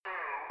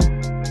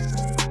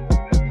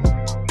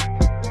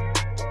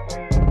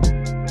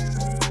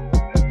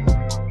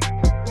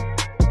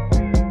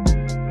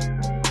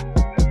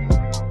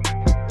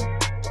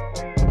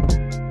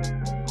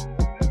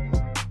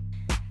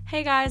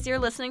Hey guys, you're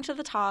listening to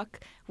The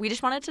Talk. We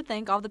just wanted to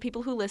thank all the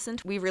people who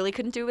listened. We really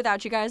couldn't do it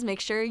without you guys. Make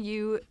sure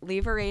you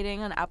leave a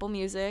rating on Apple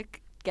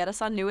Music. Get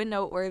us on New and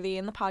Noteworthy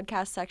in the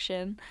podcast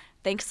section.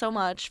 Thanks so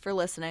much for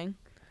listening.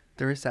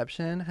 The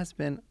reception has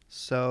been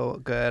so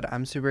good.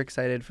 I'm super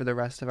excited for the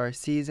rest of our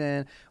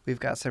season.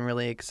 We've got some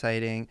really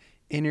exciting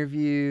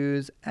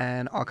interviews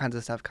and all kinds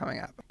of stuff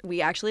coming up.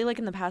 We actually,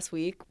 in the past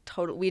week,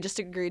 we just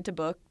agreed to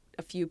book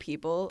a few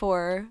people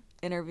for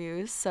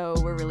interviews, so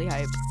we're really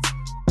hyped.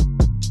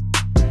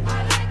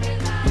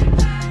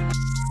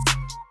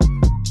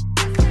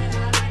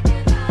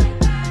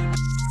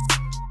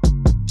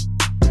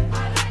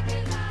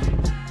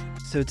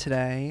 So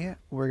today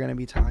we're going to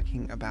be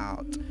talking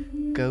about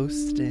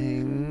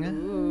ghosting.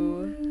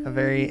 Ooh. A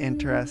very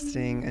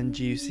interesting and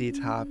juicy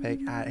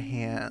topic at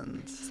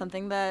hand.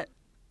 Something that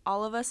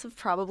all of us have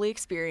probably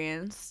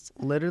experienced.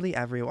 Literally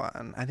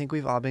everyone. I think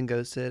we've all been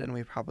ghosted and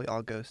we've probably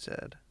all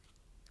ghosted.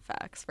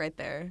 Facts, right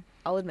there.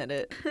 I'll admit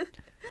it.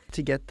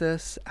 To get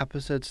this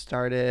episode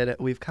started,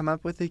 we've come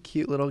up with a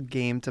cute little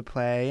game to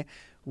play.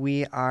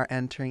 We are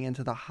entering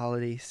into the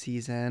holiday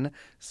season,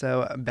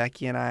 so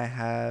Becky and I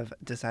have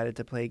decided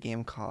to play a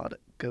game called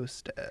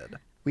Ghosted.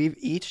 We've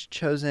each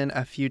chosen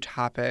a few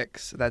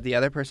topics that the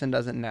other person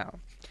doesn't know,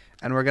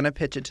 and we're going to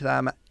pitch it to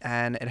them,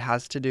 and it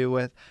has to do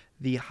with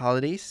the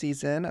holiday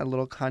season, a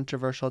little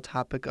controversial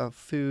topic of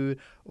food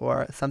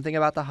or something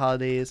about the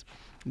holidays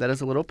that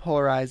is a little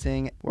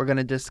polarizing. We're going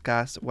to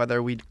discuss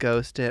whether we'd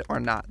ghost it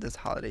or not this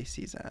holiday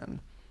season.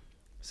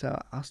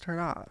 So I'll start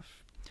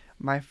off.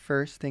 My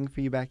first thing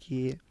for you,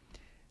 Becky,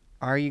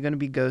 are you going to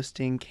be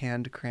ghosting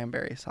canned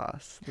cranberry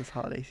sauce this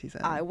holiday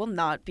season? I will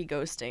not be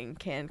ghosting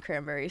canned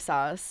cranberry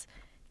sauce.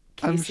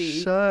 I'm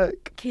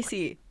shook.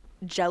 Casey,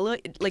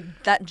 jelly,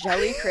 that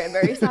jelly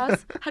cranberry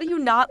sauce, how do you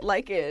not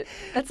like it?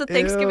 That's a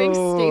Thanksgiving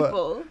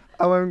staple.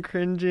 Oh, I'm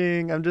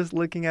cringing. I'm just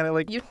looking at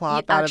it You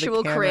plop eat out of the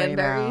actual can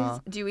cranberries? right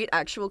now. Do you eat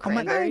actual Oh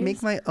my cranberries? God, I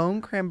make my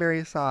own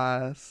cranberry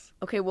sauce.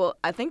 Okay, well,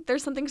 I think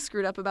there's something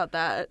screwed up about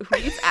that. Who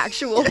eats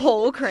actual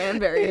whole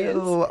cranberries?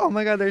 Ew. Oh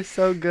my God, they're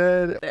so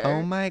good. There.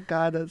 Oh my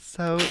God, that's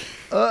so...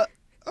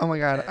 Oh my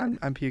God,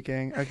 I'm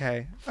puking.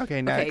 Okay, next.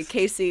 Okay,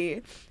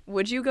 Casey,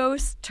 would you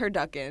ghost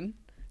turducken?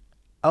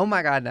 Oh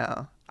my God,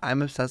 no.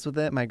 I'm obsessed with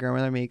it. My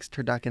grandmother makes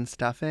turducken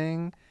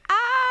stuffing.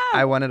 Ah!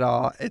 I want it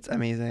all. It's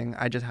amazing.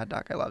 I just had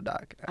duck. I love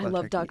duck. I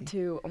love duck turkey.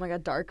 too. Oh my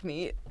God, dark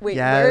meat. Wait,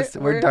 Yes,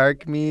 we're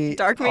dark meat.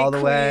 dark meat all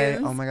the way.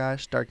 queens. Oh my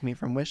gosh, dark meat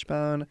from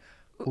Wishbone.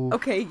 Oof.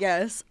 Okay,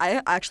 yes.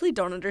 I actually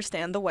don't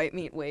understand the white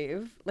meat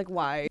wave.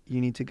 Why?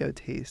 You need to go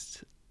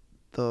taste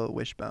the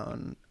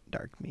Wishbone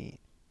dark meat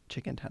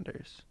chicken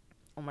tenders.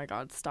 Oh my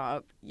God,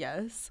 stop.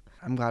 Yes.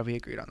 I'm glad we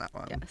agreed on that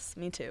one. Yes,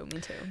 me too.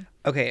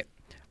 Okay,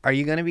 are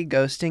you going to be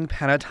ghosting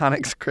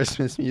Pentatonix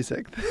Christmas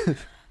music?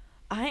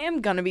 I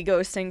am gonna be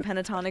ghosting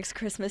Pentatonix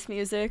Christmas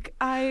music.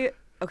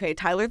 Okay,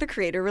 Tyler, the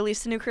Creator,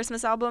 released a new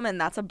Christmas album,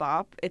 and that's a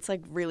bop. It's,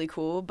 really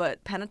cool,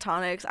 but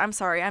Pentatonix, I'm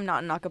sorry, I'm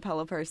not an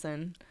acapella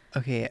person.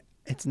 Okay,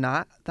 it's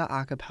not the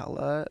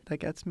acapella that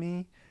gets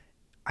me.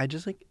 I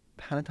just like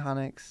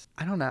Pentatonix.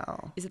 I don't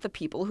know. Is it the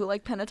people who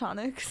like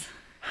Pentatonix?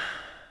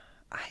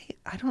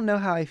 I don't know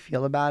how I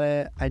feel about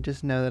it. I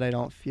just know that I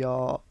don't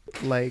feel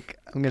like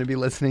I'm going to be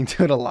listening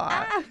to it a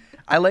lot.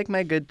 I like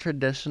my good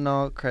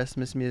traditional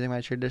Christmas music,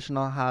 my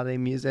traditional holiday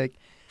music.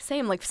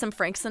 Same, some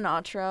Frank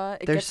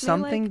Sinatra. There's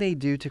something they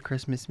do to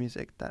Christmas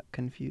music that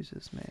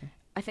confuses me.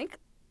 I think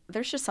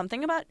there's just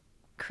something about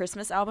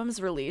Christmas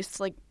albums released,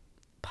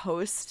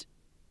 post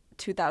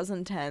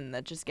 2010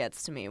 that just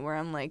gets to me, where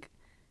I'm like,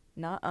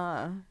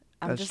 nuh-uh.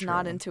 I'm That's just true.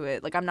 not into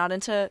it. I'm not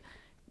into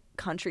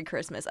country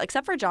Christmas,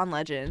 except for John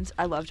Legend.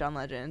 I love John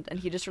Legend, and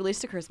he just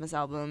released a Christmas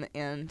album,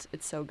 and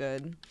it's so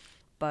good.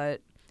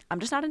 But I'm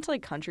just not into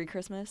country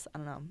Christmas. I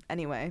don't know.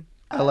 Anyway,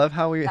 I love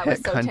how we that was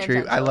hit so country.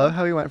 I tangential. love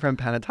how we went from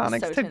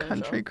Pentatonix So to tangential.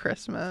 country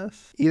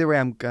Christmas. Either way,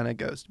 I'm gonna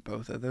ghost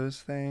both of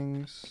those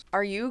things.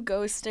 are you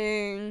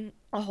ghosting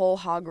a whole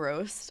hog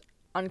roast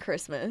on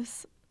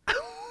Christmas?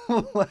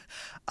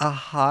 A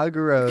hog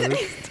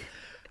roast.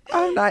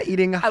 I'm not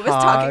eating a I was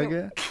hog.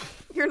 talking.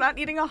 You're not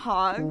eating a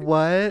hog.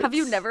 What? Have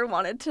you never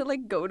wanted to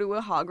go to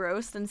a hog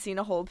roast and seen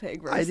a whole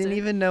pig roasted? I didn't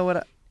even know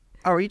what.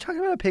 Are you talking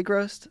about a pig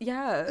roast?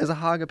 Yeah. Is a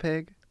hog a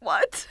pig?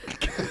 What?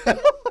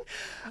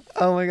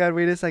 Oh my God!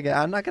 Wait a second.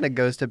 I'm not gonna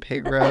ghost a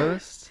pig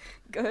roast.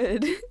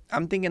 Good.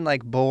 I'm thinking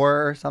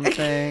boar or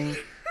something.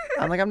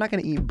 I'm not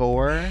gonna eat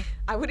boar.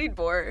 I would eat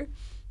boar.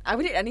 I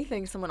would eat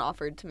anything someone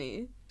offered to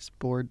me. It's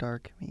boar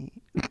dark meat.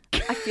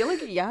 I feel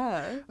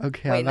yeah.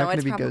 Okay, Wait, I'm not no, gonna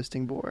it's be probably-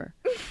 ghosting boar.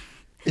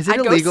 Is it I'd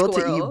go illegal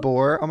to squirrel. eat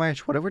boar? Oh my gosh!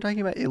 What if we're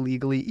talking about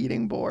illegally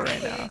eating boar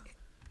right now?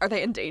 Are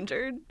they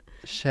endangered?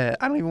 Shit!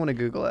 I don't even want to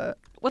Google it.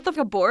 What the f-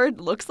 a boar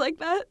looks like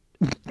that?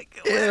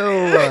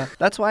 Ew!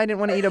 That's why I didn't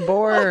want to eat a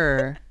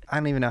boar. I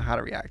don't even know how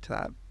to react to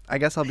that. I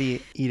guess I'll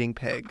be eating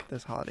pig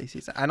this holiday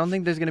season. I don't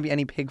think there's gonna be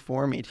any pig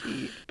for me to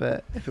eat,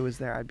 but if it was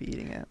there, I'd be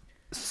eating it.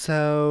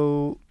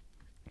 So,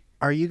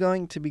 are you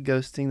going to be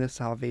ghosting the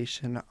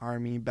Salvation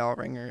Army bell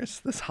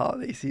ringers this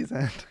holiday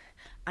season?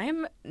 I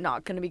am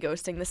not going to be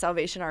ghosting the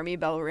Salvation Army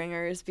bell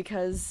ringers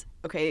because,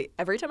 okay,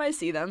 every time I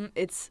see them,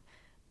 it's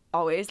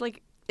always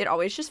like it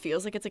always just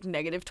feels like it's like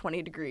negative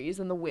 20 degrees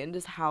and the wind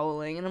is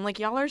howling and I'm like,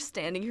 y'all are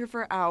standing here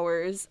for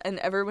hours and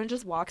everyone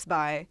just walks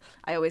by.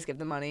 I always give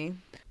them money.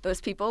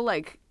 Those people,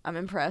 like, I'm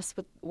impressed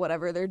with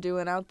whatever they're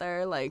doing out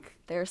there. Like,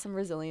 there are some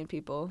resilient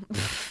people.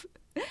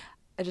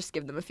 I just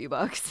give them a few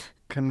bucks.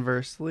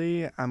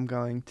 Conversely, I'm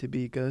going to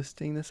be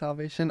ghosting the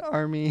Salvation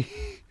Army.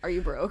 Are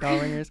you broke?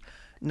 Bellringers.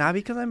 Not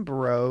because I'm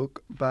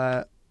broke,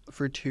 but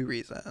for two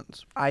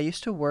reasons. I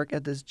used to work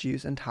at this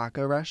juice and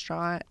taco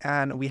restaurant,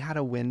 and we had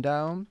a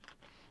window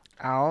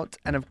out.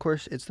 And of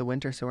course, it's the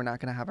winter, so we're not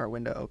going to have our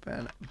window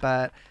open.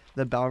 But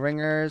the bell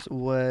ringers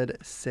would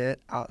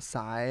sit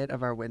outside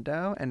of our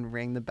window and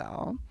ring the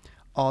bell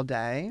all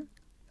day,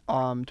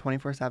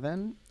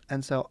 24/7.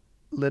 And so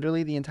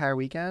literally the entire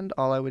weekend,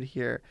 all I would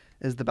hear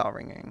is the bell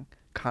ringing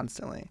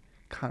constantly,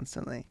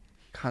 constantly,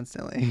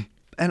 constantly.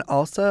 And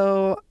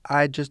also,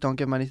 I just don't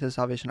give money to the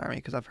Salvation Army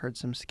because I've heard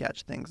some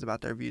sketch things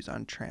about their views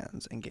on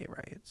trans and gay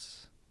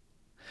rights.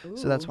 Ooh.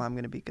 So that's why I'm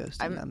going to be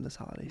ghosting them this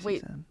holiday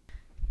season.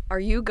 Are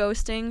you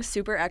ghosting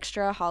super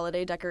extra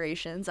holiday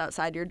decorations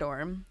outside your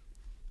dorm?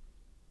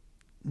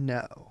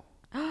 No.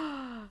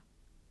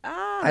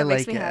 That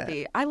makes me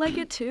happy. I like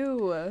it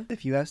too.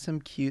 If you have some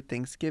cute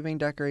Thanksgiving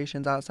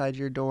decorations outside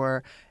your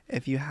door,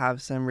 if you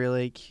have some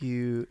really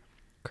cute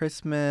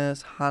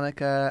Christmas,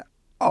 Hanukkah,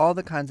 all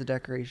the kinds of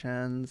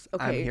decorations,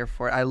 I'm here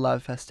for it. I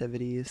love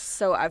festivities.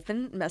 So I've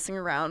been messing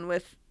around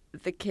with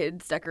the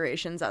kids'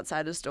 decorations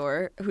outside his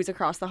door, who's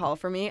across the hall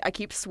from me. I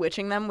keep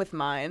switching them with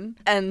mine.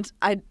 And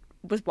I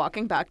was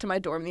walking back to my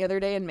dorm the other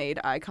day and made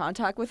eye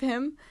contact with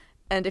him.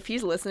 And if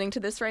he's listening to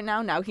this right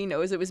now he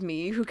knows it was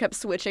me who kept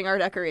switching our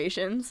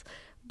decorations.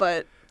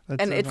 But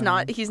That's and so it's funny.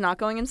 not, he's not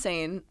going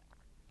insane.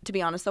 To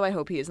be honest, though, I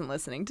hope he isn't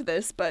listening to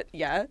this. But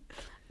yeah,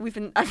 I've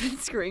been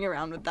screwing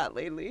around with that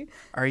lately.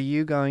 Are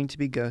you going to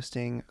be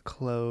ghosting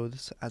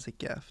clothes as a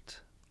gift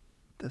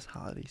this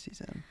holiday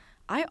season?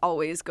 I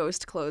always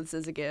ghost clothes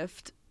as a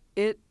gift.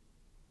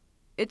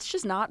 It's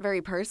just not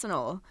very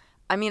personal.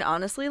 I mean,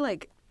 honestly,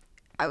 like,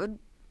 I would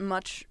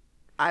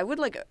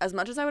like, as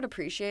much as I would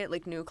appreciate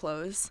like new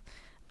clothes,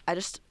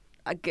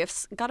 a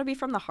gift's got to be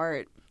from the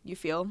heart. You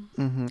feel?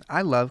 Mm-hmm.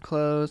 I love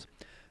clothes,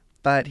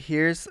 but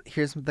here's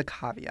the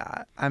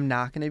caveat. I'm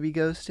not going to be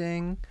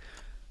ghosting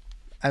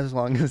as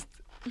long as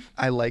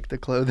I like the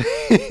clothing.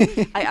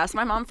 I asked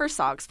my mom for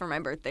socks for my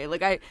birthday.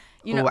 Like, I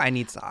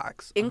need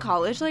socks. in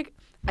college, like,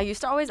 I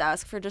used to always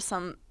ask for just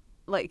some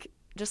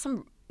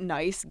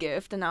nice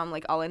gift, and now I'm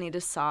like, all I need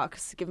is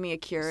socks. Give me a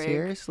Keurig.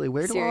 Seriously,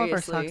 where do all of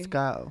our socks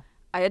go?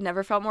 I had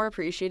never felt more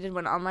appreciated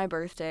when on my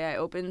birthday I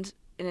opened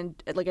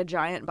a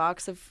giant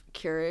box of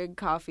Keurig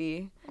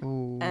coffee.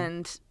 Ooh.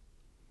 And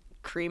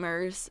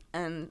creamers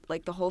and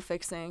like the whole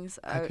fixings.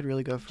 I could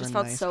really go for just a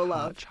felt nice so hot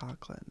loved.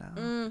 chocolate now.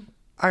 Mm.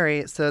 All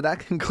right, so that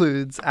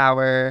concludes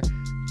our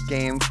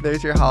game.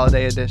 There's your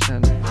holiday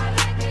edition.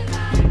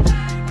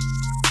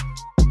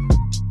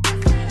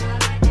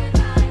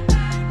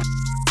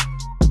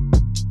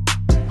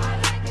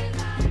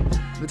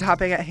 The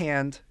topic at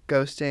hand,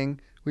 ghosting.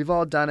 We've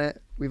all done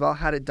it. We've all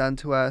had it done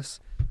to us.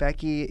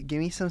 Becky, give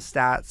me some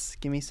stats.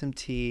 Give me some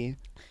tea.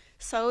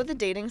 So the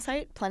dating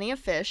site Plenty of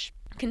Fish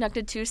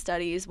conducted 2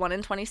 studies, one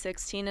in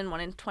 2016 and one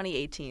in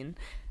 2018.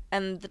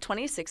 And the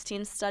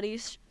 2016 study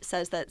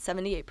says that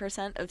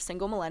 78% of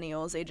single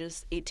millennials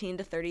ages 18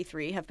 to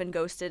 33 have been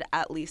ghosted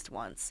at least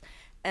once.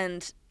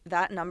 And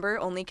that number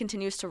only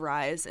continues to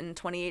rise. In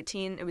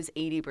 2018, it was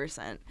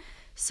 80%.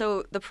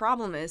 So the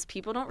problem is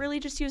people don't really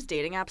just use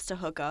dating apps to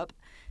hook up,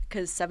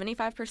 because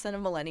 75%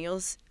 of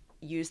millennials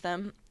use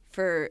them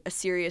for a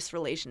serious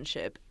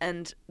relationship.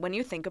 And when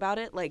you think about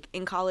it, like,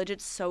 in college,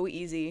 it's so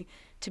easy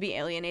to be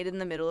alienated in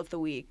the middle of the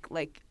week.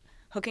 Like,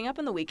 hooking up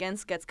on the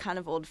weekends gets kind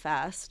of old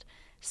fast.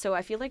 So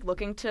I feel like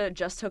looking to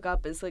just hook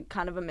up is like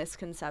kind of a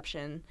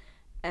misconception.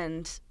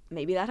 And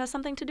maybe that has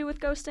something to do with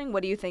ghosting.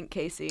 What do you think,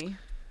 Casey?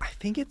 I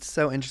think it's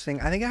so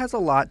interesting. I think it has a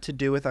lot to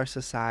do with our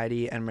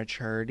society and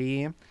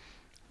maturity.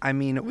 I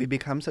mean, we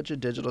become such a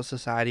digital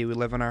society. We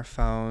live on our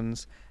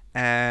phones.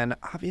 And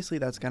obviously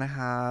that's going to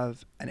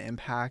have an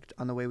impact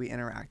on the way we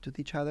interact with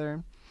each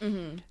other.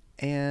 Mm-hmm.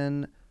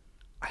 And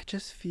I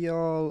just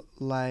feel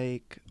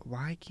like,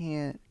 why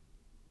can't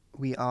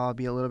we all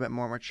be a little bit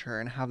more mature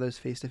and have those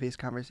face-to-face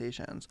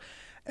conversations?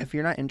 If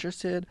you're not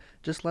interested,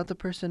 just let the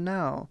person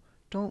know.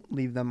 Don't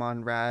leave them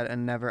on red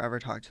and never ever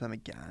talk to them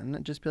again.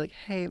 Just be like,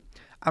 hey,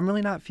 I'm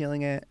really not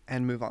feeling it,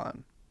 and move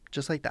on.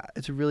 Just like that.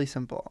 It's really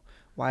simple.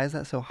 Why is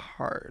that so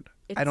hard?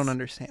 I don't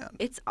understand.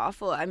 It's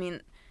awful. I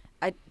mean,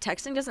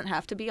 texting doesn't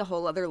have to be a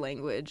whole other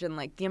language, and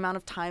like the amount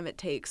of time it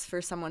takes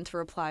for someone to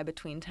reply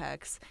between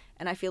texts.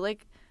 And I feel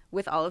like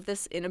with all of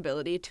this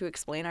inability to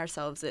explain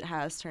ourselves, it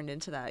has turned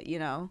into that, you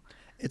know?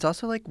 It's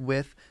also like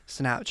with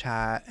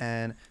Snapchat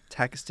and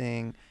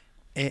texting,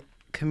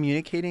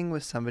 communicating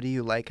with somebody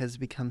you like has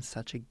become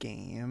such a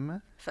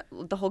game.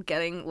 The whole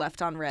getting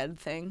left on red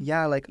thing.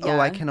 Yeah, like, Yeah. oh,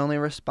 I can only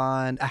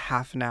respond a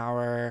half an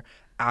hour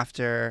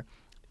after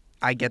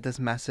I get this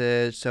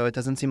message, so it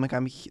doesn't seem like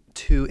I'm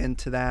too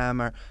into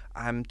them or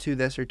I'm too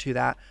this or too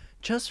that.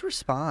 Just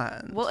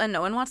respond. Well, and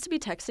no one wants to be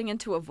texting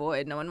into a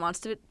void. No one wants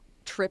to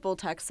triple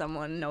text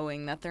someone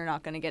knowing that they're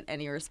not going to get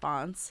any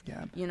response.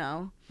 Yeah. You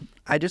know?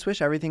 I just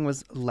wish everything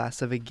was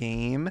less of a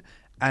game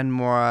and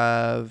more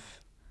of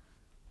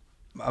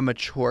a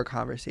mature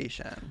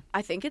conversation.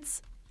 I think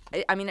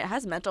I mean, it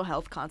has mental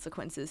health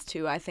consequences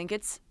too. I think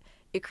it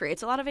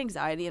creates a lot of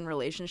anxiety in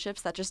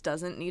relationships that just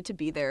doesn't need to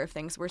be there if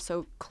things were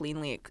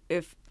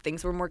if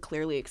things were more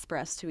clearly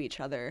expressed to each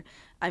other.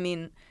 I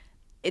mean,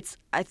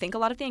 I think a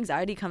lot of the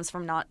anxiety comes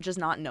from not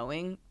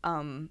knowing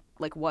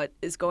like what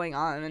is going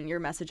on, and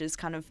your messages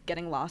kind of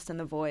getting lost in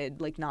the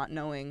void, like not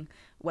knowing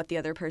what the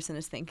other person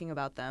is thinking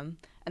about them.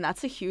 And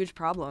that's a huge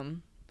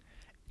problem.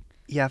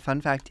 Yeah,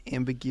 fun fact,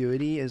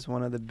 ambiguity is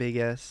one of the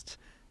biggest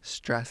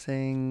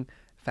stressing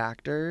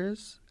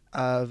factors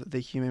of the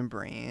human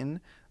brain.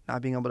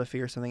 Not being able to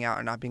figure something out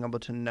or not being able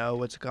to know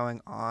what's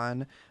going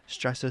on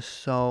stresses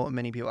so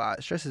many people out.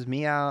 It stresses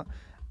me out.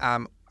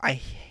 I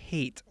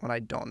hate when I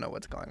don't know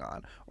what's going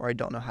on, or I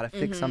don't know how to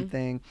fix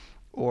something,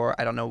 or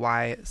I don't know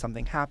why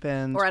something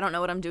happened. Or I don't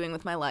know what I'm doing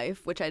with my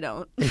life, which I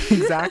don't.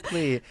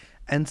 Exactly.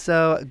 And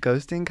so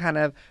ghosting kind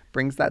of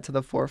brings that to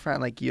the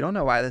forefront. Like, you don't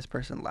know why this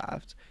person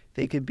left.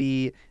 They could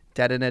be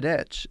dead in a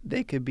ditch.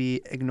 They could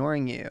be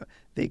ignoring you.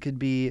 They could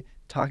be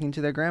talking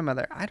to their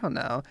grandmother. I don't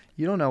know.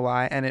 You don't know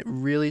why. And it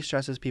really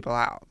stresses people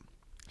out.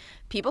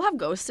 People have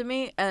ghosted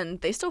me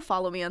and they still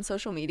follow me on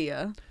social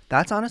media.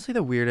 That's honestly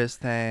the weirdest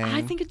thing.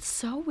 I think it's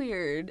so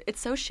weird. It's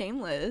so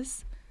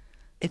shameless.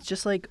 It's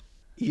just like,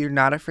 you're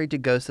not afraid to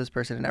ghost this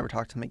person and never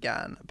talk to them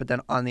again. But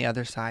then on the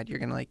other side, you're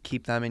going to like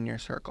keep them in your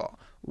circle.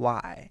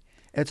 Why?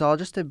 It's all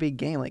just a big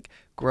game. Like,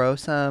 grow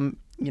some,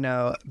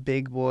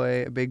 big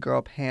boy, big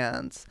girl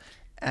pants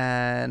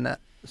and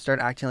start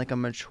acting like a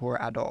mature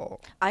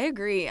adult. I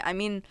agree. I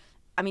mean,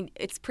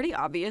 it's pretty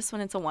obvious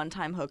when it's a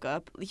one-time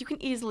hookup. You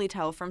can easily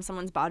tell from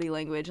someone's body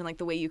language and like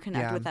the way you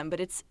connect with them. But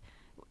it's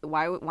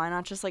why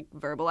not just like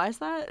verbalize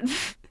that?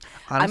 Honestly,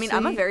 I mean,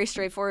 I'm a very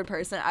straightforward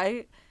person.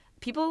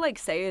 People like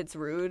say it's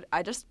rude.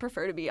 I just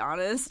prefer to be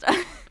honest.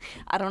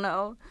 I don't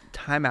know.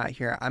 Time out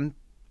here. I'm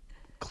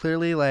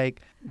clearly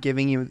like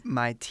giving you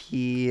my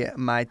tea,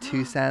 my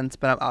 2 cents,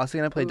 but I'm also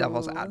going to play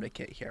devil's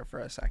advocate here for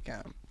a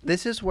second.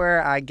 This is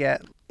where I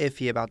get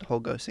iffy about the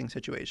whole ghosting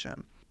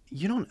situation.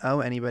 You don't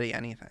owe anybody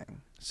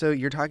anything. So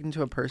you're talking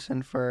to a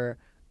person for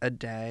a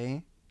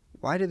day.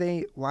 Why do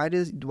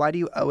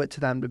you owe it to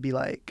them to be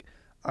like,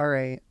 all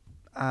right,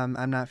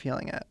 I'm not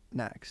feeling it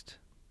next?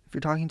 If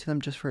you're talking to them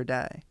just for a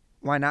day,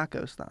 why not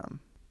ghost them?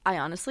 I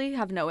honestly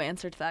have no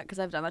answer to that because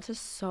I've done that to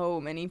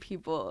so many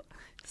people.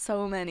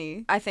 So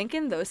many. I think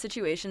in those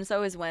situations,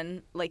 though, is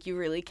when, like, you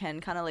really can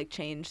kind of, like,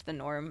 change the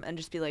norm and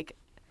just be like,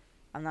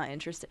 I'm not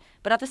interested.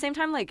 But at the same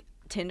time, like,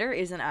 Tinder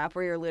is an app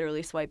where you're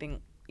literally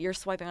swiping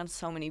on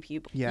so many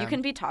people. Yeah. You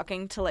can be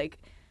talking to, like,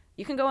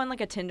 you can go on,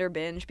 like, a Tinder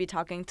binge, be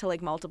talking to,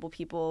 like, multiple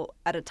people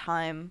at a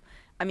time.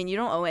 I mean, you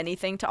don't owe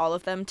anything to all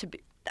of them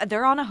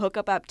they're on a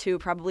hookup app, too,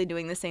 probably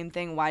doing the same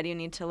thing. Why do you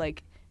need to,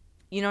 like...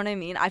 You know what I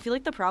mean? I feel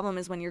like the problem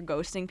is when you're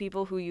ghosting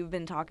people who you've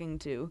been talking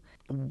to.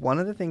 One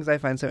of the things I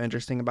find so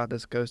interesting about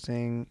this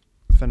ghosting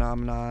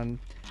phenomenon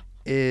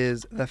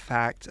is the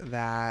fact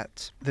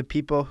that the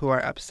people who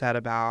are upset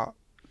about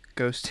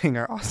ghosting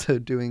are also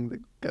doing the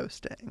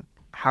ghosting.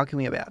 How can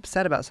we be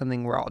upset about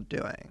something we're all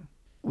doing?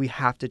 We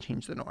have to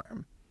change the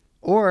norm.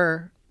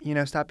 Or,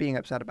 stop being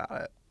upset about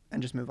it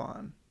and just move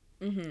on,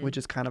 which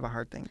is kind of a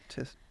hard thing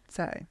to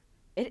say.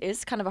 It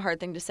is kind of a hard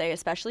thing to say,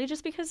 especially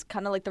just because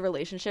kind of like the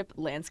relationship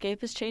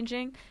landscape is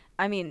changing.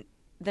 I mean,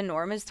 the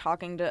norm is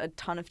talking to a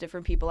ton of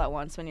different people at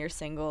once when you're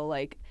single,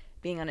 like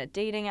being on a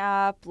dating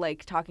app,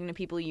 like talking to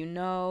people you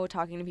know,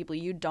 talking to people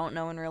you don't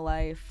know in real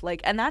life.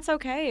 Like, and that's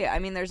okay. I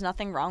mean, there's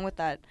nothing wrong with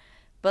that.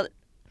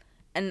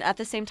 And at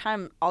the same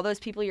time, all those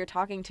people you're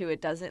talking to,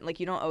 it doesn't, like,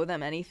 you don't owe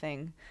them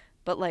anything.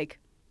 But like,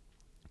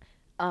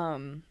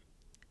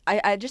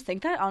 I just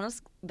think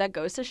that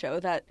goes to show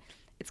that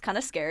it's kind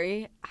of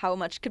scary how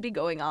much could be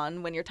going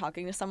on when you're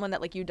talking to someone that,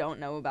 like, you don't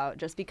know about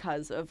just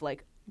because of,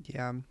 like,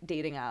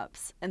 dating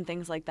apps and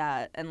things like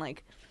that, and,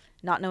 like,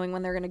 not knowing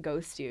when they're going to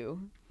ghost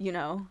you,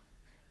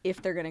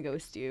 if they're going to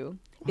ghost you.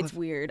 Well, it's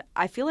weird.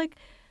 I feel like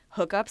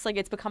hookups, like,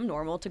 it's become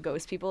normal to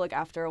ghost people, like,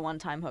 after a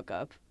one-time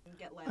hookup.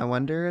 I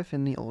wonder if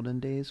in the olden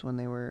days when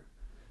they were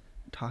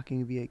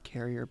talking via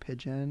carrier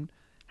pigeon,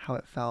 how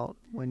it felt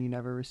when you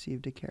never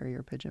received a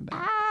carrier pigeon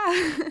back.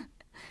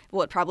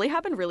 Well, it probably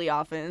happened really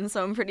often,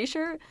 so I'm pretty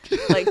sure,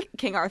 like,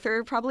 King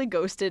Arthur probably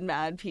ghosted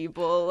mad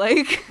people,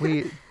 like...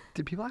 Wait,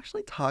 did people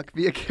actually talk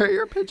via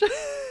carrier pigeon?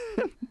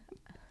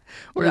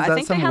 Or yeah, is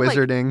that some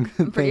wizarding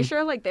thing? I'm pretty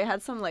sure, like, they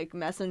had some, like,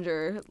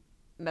 messenger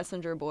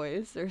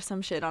boys or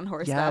some shit on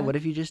horseback. Yeah, what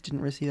if you just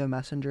didn't receive a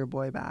messenger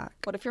boy back?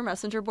 What if your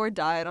messenger boy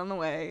died on the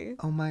way?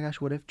 Oh my gosh,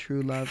 what if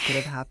true love could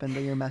have happened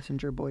but your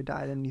messenger boy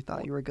died and you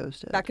thought you were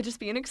ghosted? That could just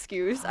be an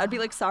excuse. I'd be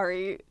like,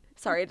 sorry,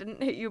 I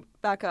didn't hit you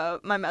back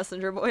up. My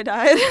messenger boy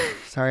died.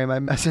 Sorry, my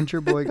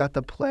messenger boy got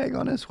the plague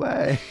on his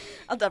way.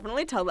 I'll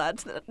definitely tell that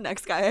to the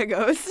next guy I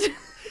ghost.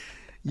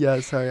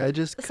 Yeah, sorry. I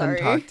just couldn't Sorry.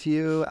 talk to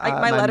you.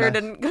 My letter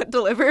didn't get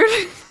delivered.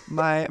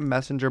 My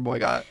messenger boy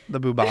got the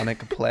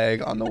bubonic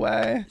plague on the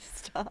way.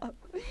 Stop.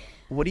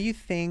 What do you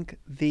think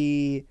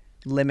the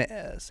limit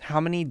is? How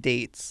many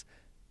dates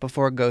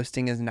before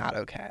ghosting is not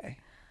okay?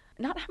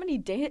 Not how many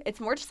dates.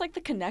 It's more just like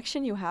the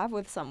connection you have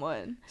with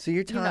someone. So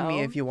you're telling me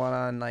know? if you went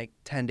on like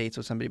 10 dates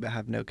with somebody but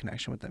have no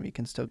connection with them, you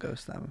can still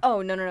ghost them?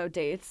 Oh, no,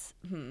 dates.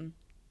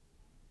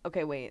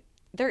 Okay, wait.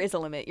 There is a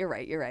limit. You're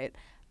right.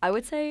 I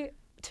would say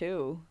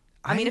 2.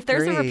 I mean, if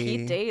there's a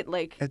repeat date,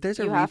 like, if there's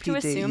a you have to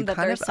repeat date, assume you that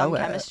kind there's of some owe it.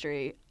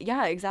 chemistry.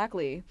 Yeah,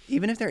 exactly.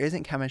 Even if there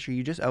isn't chemistry,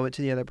 you just owe it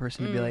to the other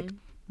person to be like,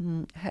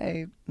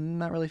 hey,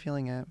 not really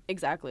feeling it.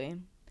 Exactly.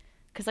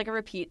 Because, like, a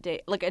repeat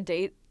date, like, a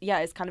date, yeah,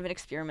 is kind of an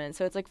experiment.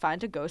 So it's, like, fine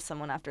to ghost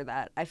someone after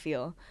that, I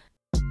feel.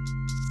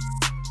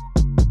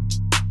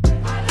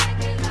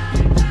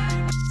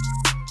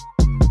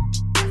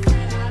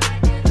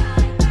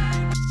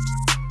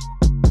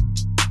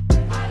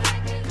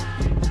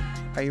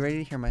 Are you ready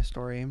to hear my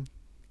story?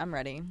 I'm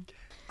ready.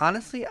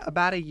 Honestly,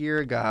 about a year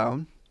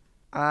ago,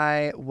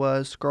 I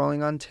was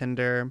scrolling on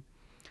Tinder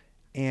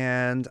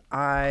and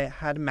I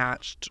had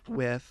matched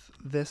with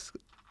this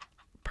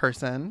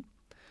person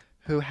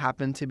who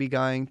happened to be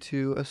going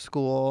to a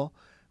school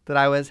that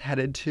I was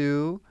headed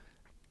to.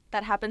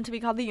 That happened to be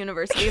called the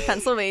University of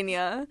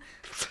Pennsylvania.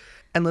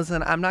 And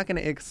listen, I'm not going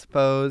to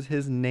expose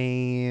his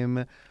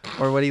name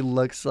or what he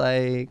looks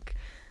like.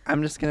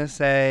 I'm just going to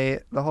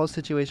say the whole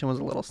situation was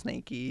a little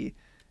snaky.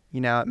 You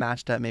know, it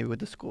matched up maybe with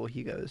the school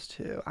he goes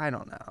to. I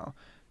don't know.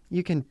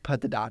 You can put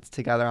the dots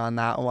together on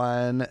that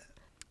one.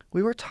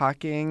 We were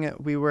talking.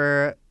 We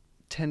were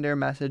Tinder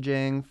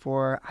messaging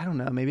for, I don't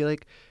know, maybe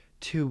like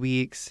 2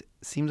 weeks.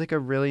 Seems like a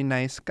really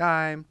nice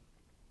guy.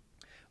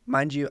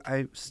 Mind you,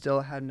 I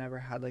still had never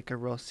had like a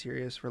real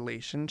serious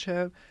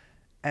relationship.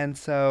 And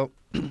so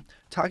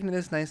talking to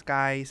this nice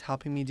guy, he's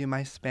helping me do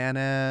my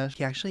Spanish.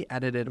 He actually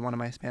edited one of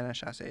my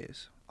Spanish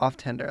essays off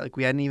Tinder. Like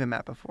we hadn't even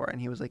met before and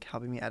he was like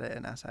helping me edit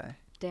an essay.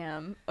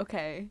 Damn.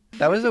 Okay.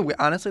 That was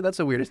honestly, that's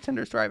the weirdest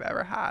Tinder story I've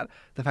ever had.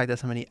 The fact that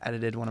somebody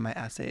edited one of my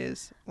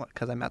essays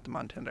because I met them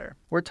on Tinder.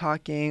 We're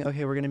talking.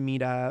 Okay, we're going to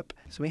meet up.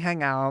 So we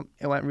hang out.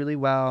 It went really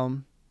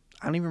well.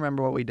 I don't even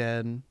remember what we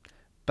did,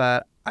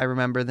 but I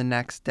remember the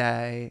next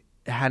day,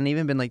 it hadn't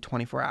even been like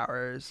 24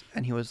 hours.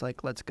 And he was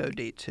like, let's go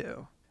date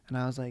 2. And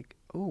I was like,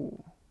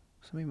 oh,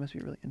 somebody must be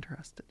really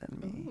interested in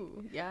me.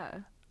 Ooh,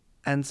 yeah.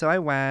 And so I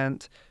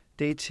went.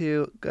 Day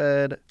 2,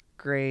 good,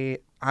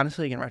 great.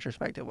 Honestly, in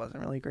retrospect, it wasn't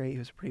really great. He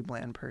was a pretty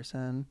bland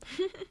person.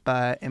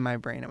 But in my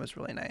brain, it was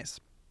really nice.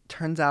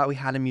 Turns out we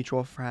had a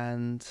mutual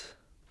friend,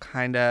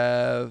 kind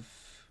of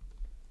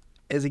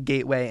is a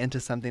gateway into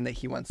something that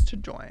he wants to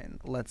join.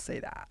 Let's say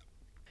that.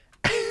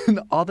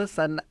 And all of a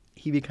sudden,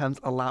 he becomes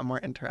a lot more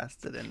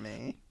interested in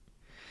me.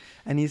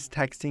 And he's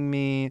texting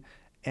me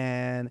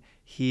and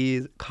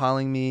he's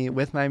calling me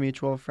with my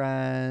mutual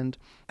friend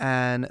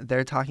and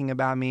they're talking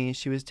about me.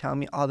 She was telling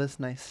me all this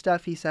nice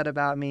stuff he said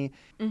about me.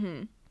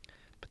 Mm-hmm.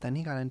 But then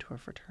he got into a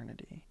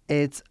fraternity.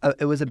 It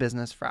was a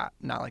business frat,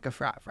 not like a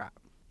frat.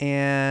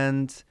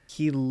 And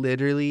he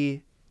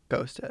literally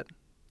ghosted.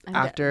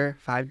 After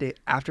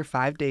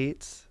 5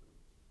 dates,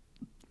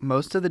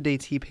 most of the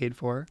dates he paid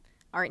for.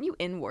 Aren't you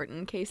in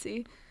Wharton,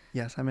 Casey?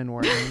 Yes, I'm in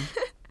Wharton.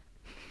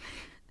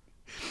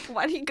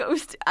 Why do you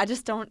ghost? I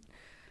just don't.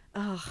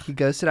 Ugh. He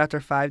ghosted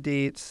after 5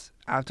 dates,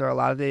 after a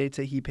lot of dates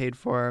that he paid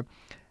for.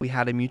 We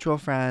had a mutual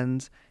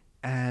friend,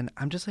 and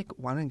I'm just like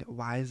wondering,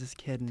 why is this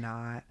kid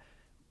not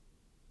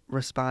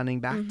responding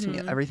back to me?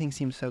 Everything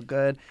seems so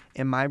good.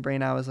 In my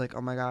brain, I was like,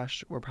 oh my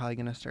gosh, we're probably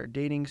going to start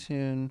dating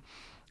soon.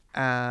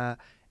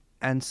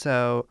 And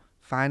so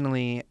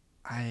finally,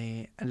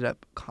 I ended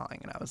up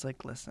calling, and I was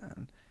like,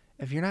 listen,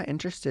 if you're not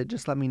interested,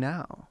 just let me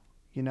know.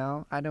 You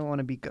know, I don't want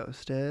to be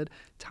ghosted.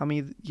 Tell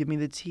me, give me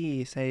the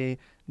tea. Say,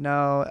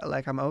 no,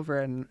 like I'm over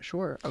it. And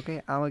sure,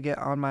 okay, I'm going to get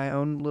on my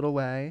own little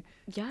way.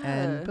 Yeah.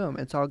 And boom,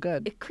 it's all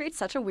good. It creates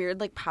such a weird,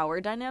 like, power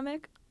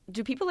dynamic.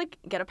 Do people, like,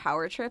 get a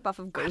power trip off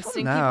of ghosting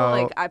people? know.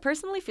 Like, I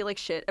personally feel like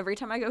shit every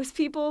time I ghost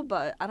people,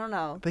 but I don't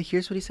know. But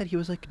here's what he said. He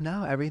was like,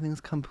 no,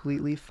 everything's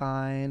completely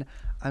fine.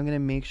 I'm going to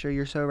make sure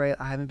you're so right.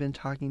 I haven't been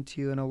talking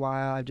to you in a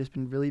while. I've just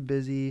been really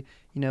busy,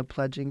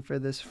 pledging for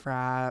this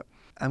frat.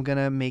 I'm going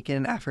to make it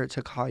an effort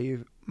to call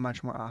you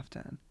much more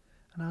often.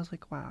 And I was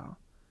like, wow,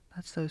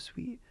 that's so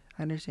sweet.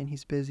 I understand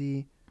he's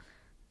busy.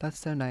 That's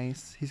so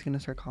nice. He's going to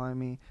start calling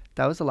me.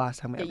 That was the last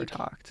time we ever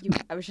talked.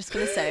 I was just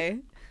going to say,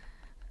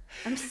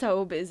 I'm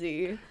so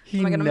busy.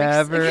 He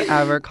never,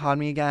 ever called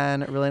me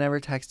again, really never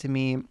texted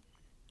me.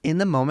 In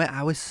the moment,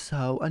 I was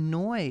so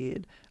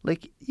annoyed.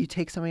 Like, you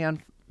take somebody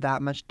on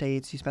that much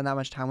dates, you spend that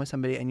much time with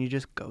somebody, and you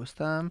just ghost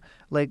them.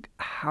 Like,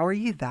 how are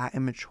you that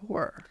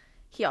immature?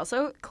 He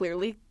also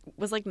clearly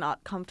was, like,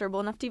 not comfortable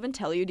enough to even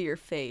tell you to your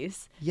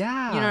face.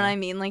 Yeah. You know what I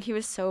mean? Like, he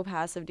was so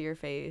passive to your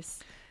face.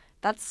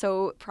 That's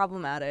so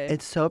problematic.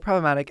 It's so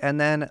problematic.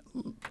 And then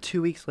 2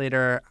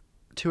 or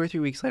 3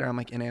 weeks later, I'm,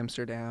 like, in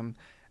Amsterdam,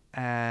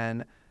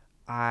 and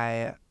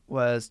I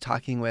was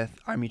talking with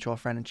our mutual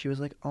friend, and she was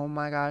like, oh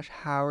my gosh,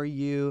 how are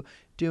you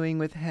doing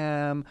with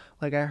him?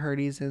 Like, I heard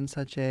he's in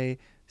such a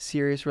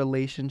serious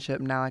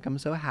relationship now. Like, I'm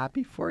so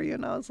happy for you.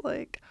 And I was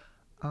like,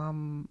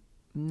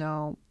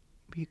 no,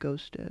 he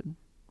ghosted.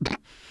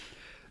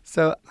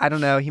 So I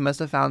don't know. He must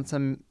have found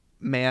some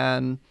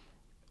man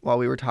while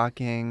we were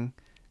talking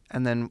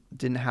and then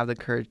didn't have the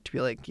courage to be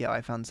like, yo,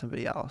 I found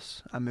somebody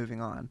else. I'm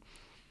moving on.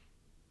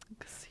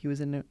 Because he was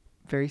in a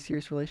very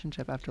serious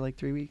relationship after like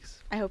 3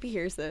 weeks. I hope he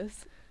hears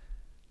this.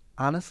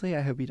 Honestly,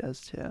 I hope he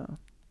does too.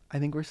 I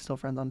think we're still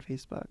friends on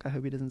Facebook. I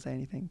hope he doesn't say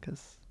anything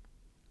because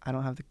I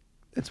don't have the...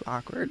 It's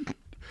awkward.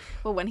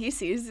 Well, when he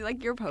sees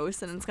like your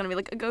post and it's going to be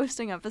like a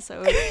ghosting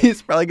episode.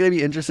 He's probably going to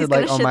be interested. He's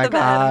like, oh my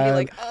God. And be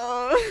like,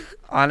 oh.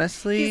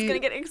 Honestly. He's going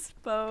to get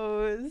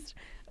exposed.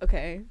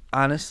 Okay.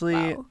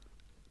 Honestly, wow.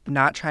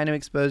 Not trying to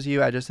expose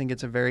you. I just think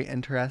it's a very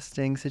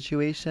interesting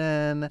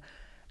situation.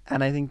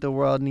 And I think the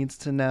world needs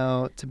to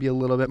know to be a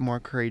little bit more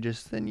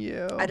courageous than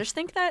you. I just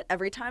think that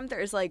every time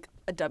there's like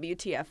a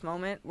WTF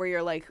moment where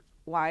you're like,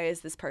 why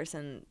is this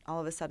person all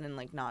of a sudden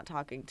like not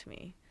talking to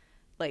me?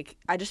 Like,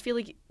 I just feel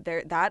like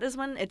that is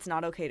when it's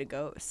not okay to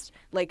ghost.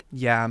 Like,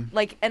 yeah.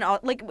 Like, and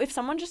like if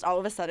someone just all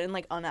of a sudden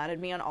like unadded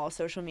me on all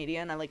social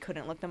media and I like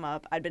couldn't look them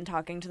up, I'd been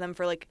talking to them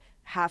for like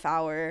half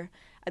hour.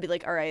 I'd be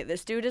like, all right,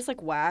 this dude is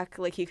like whack.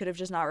 Like, he could have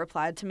just not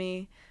replied to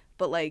me.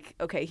 But like,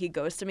 okay, he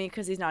ghosted me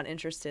because he's not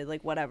interested.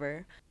 Like,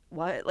 whatever.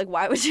 What? Like,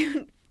 why would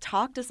you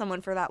talk to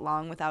someone for that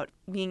long without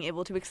being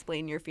able to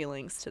explain your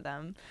feelings to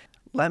them?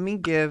 Let me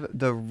give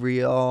the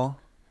real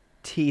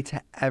tea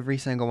to every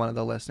single one of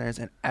the listeners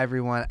and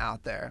everyone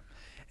out there.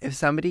 If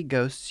somebody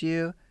ghosts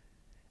you,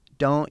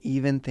 don't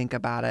even think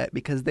about it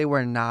because they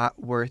were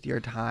not worth your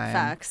time.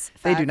 Facts.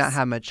 They do not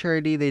have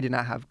maturity. They do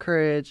not have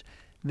courage.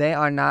 They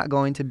are not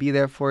going to be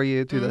there for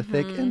you through the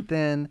thick and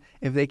thin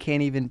if they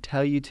can't even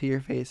tell you to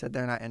your face that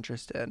they're not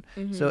interested.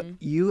 So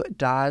you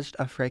dodged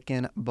a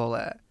freaking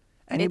bullet.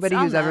 Anybody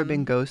who's ever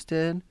been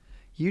ghosted,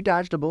 you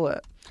dodged a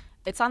bullet.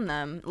 It's on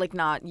them, like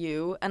not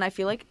you. And I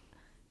feel like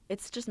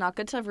it's just not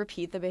good to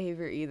repeat the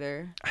behavior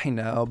either. I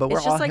know, but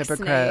we're all like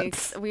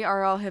hypocrites. Snakes. We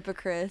are all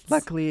hypocrites.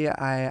 Luckily,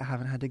 I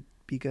haven't had to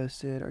be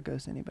ghosted or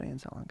ghost anybody in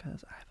so long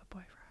because I have a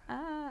boyfriend.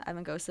 I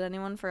haven't ghosted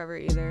anyone forever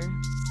either.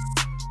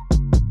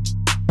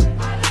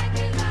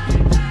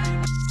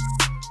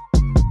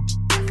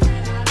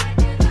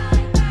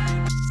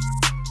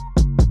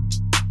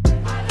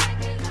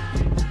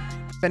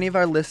 If any of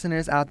our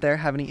listeners out there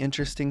have any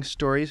interesting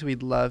stories,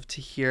 we'd love to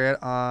hear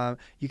it.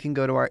 You can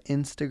go to our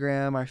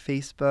Instagram, our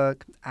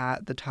Facebook,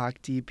 at The Talk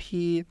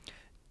DP.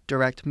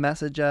 Direct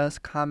message us,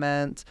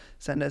 comment,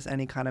 send us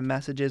any kind of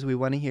messages. We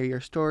want to hear your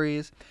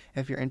stories.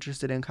 If you're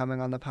interested in coming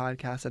on the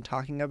podcast and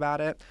talking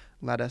about it,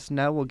 let us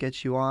know. We'll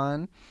get you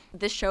on.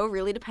 This show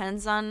really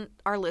depends on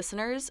our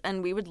listeners,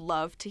 and we would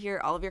love to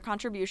hear all of your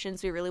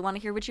contributions. We really want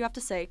to hear what you have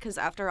to say because,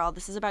 after all,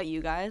 this is about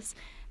you guys.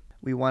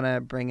 We want to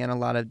bring in a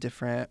lot of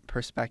different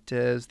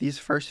perspectives. These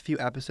first few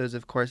episodes,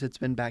 of course, it's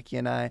been Becky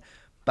and I,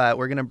 but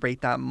we're going to break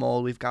that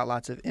mold. We've got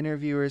lots of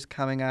interviewers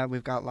coming up.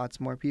 We've got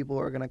lots more people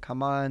who are going to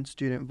come on,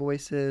 student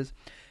voices,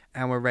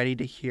 and we're ready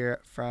to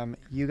hear from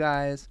you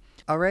guys.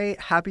 All right.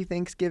 Happy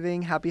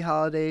Thanksgiving. Happy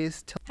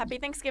holidays. Happy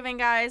Thanksgiving,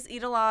 guys.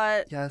 Eat a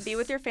lot. Yes. Be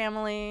with your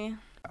family.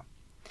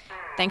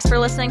 Thanks for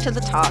listening to The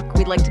Talk.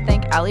 We'd like to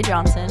thank Allie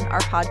Johnson, our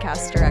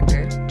podcast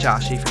director,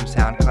 Joshy from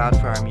SoundCloud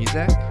for our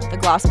music, the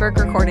Glossberg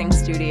Recording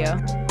Studio,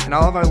 and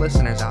all of our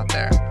listeners out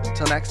there.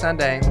 Until next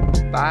Sunday,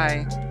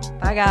 bye.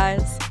 Bye,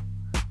 guys.